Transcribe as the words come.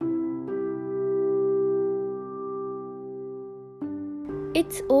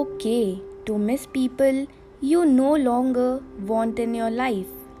It's okay to miss people you no longer want in your life.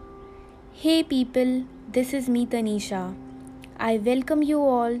 Hey people, this is me Tanisha. I welcome you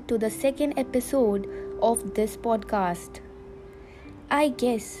all to the second episode of this podcast. I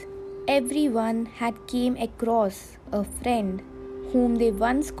guess everyone had came across a friend whom they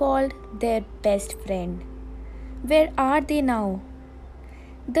once called their best friend. Where are they now?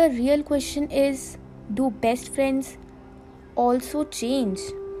 The real question is, do best friends also change?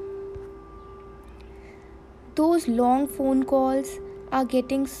 Those long phone calls are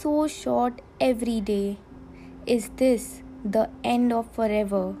getting so short every day. Is this the end of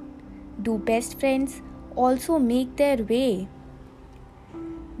forever? Do best friends also make their way?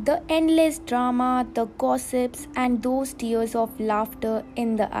 The endless drama, the gossips, and those tears of laughter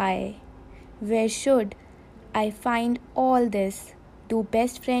in the eye. Where should I find all this? Do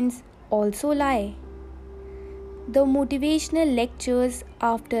best friends also lie? The motivational lectures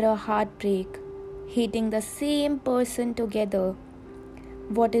after a heartbreak, hating the same person together.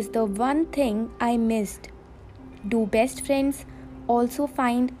 What is the one thing I missed? Do best friends also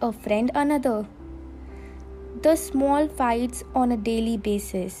find a friend another? The small fights on a daily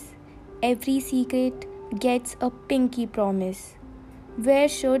basis. Every secret gets a pinky promise. Where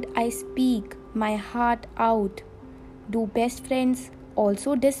should I speak my heart out? Do best friends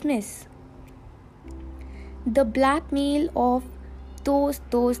also dismiss? The blackmail of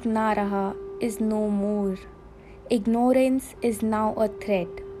dost na raha is no more. Ignorance is now a threat.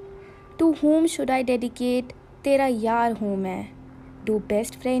 To whom should I dedicate Tera yaar hoon main? Do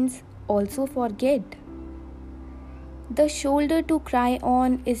best friends also forget? The shoulder to cry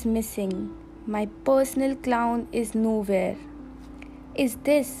on is missing. My personal clown is nowhere. Is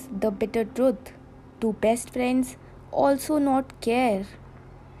this the bitter truth? Do best friends also not care?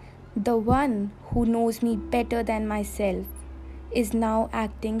 The one who knows me better than myself is now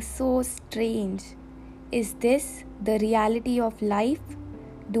acting so strange. Is this the reality of life?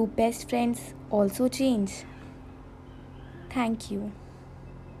 Do best friends also change? Thank you.